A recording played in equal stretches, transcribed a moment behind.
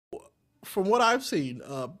from what I've seen,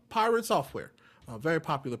 PirateSoftware, a very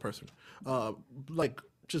popular person, like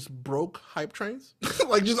just broke hype trains.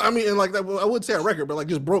 Like just, I mean, and like that, I would say a record, but like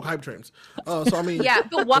just broke hype trains. So I mean, yeah,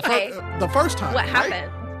 but why? The first time, what happened?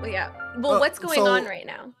 Right? Well, yeah. Well, what's going on right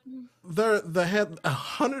now? They had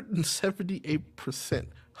 178%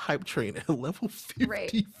 hype train at level 55.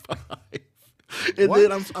 Right. And what?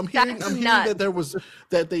 Then I'm hearing that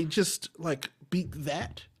that they just like beat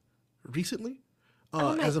that recently,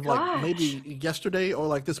 as of like maybe yesterday or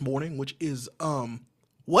like this morning, which is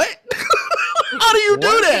what? How do you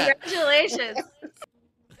do that? Congratulations.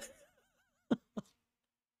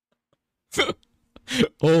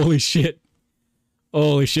 Holy shit.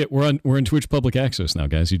 Holy shit. We're in Twitch public access now,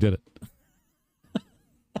 guys. You did it.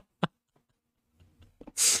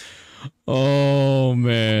 Oh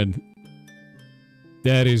man.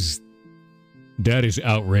 That is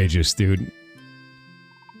outrageous, dude.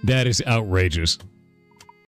 That is outrageous.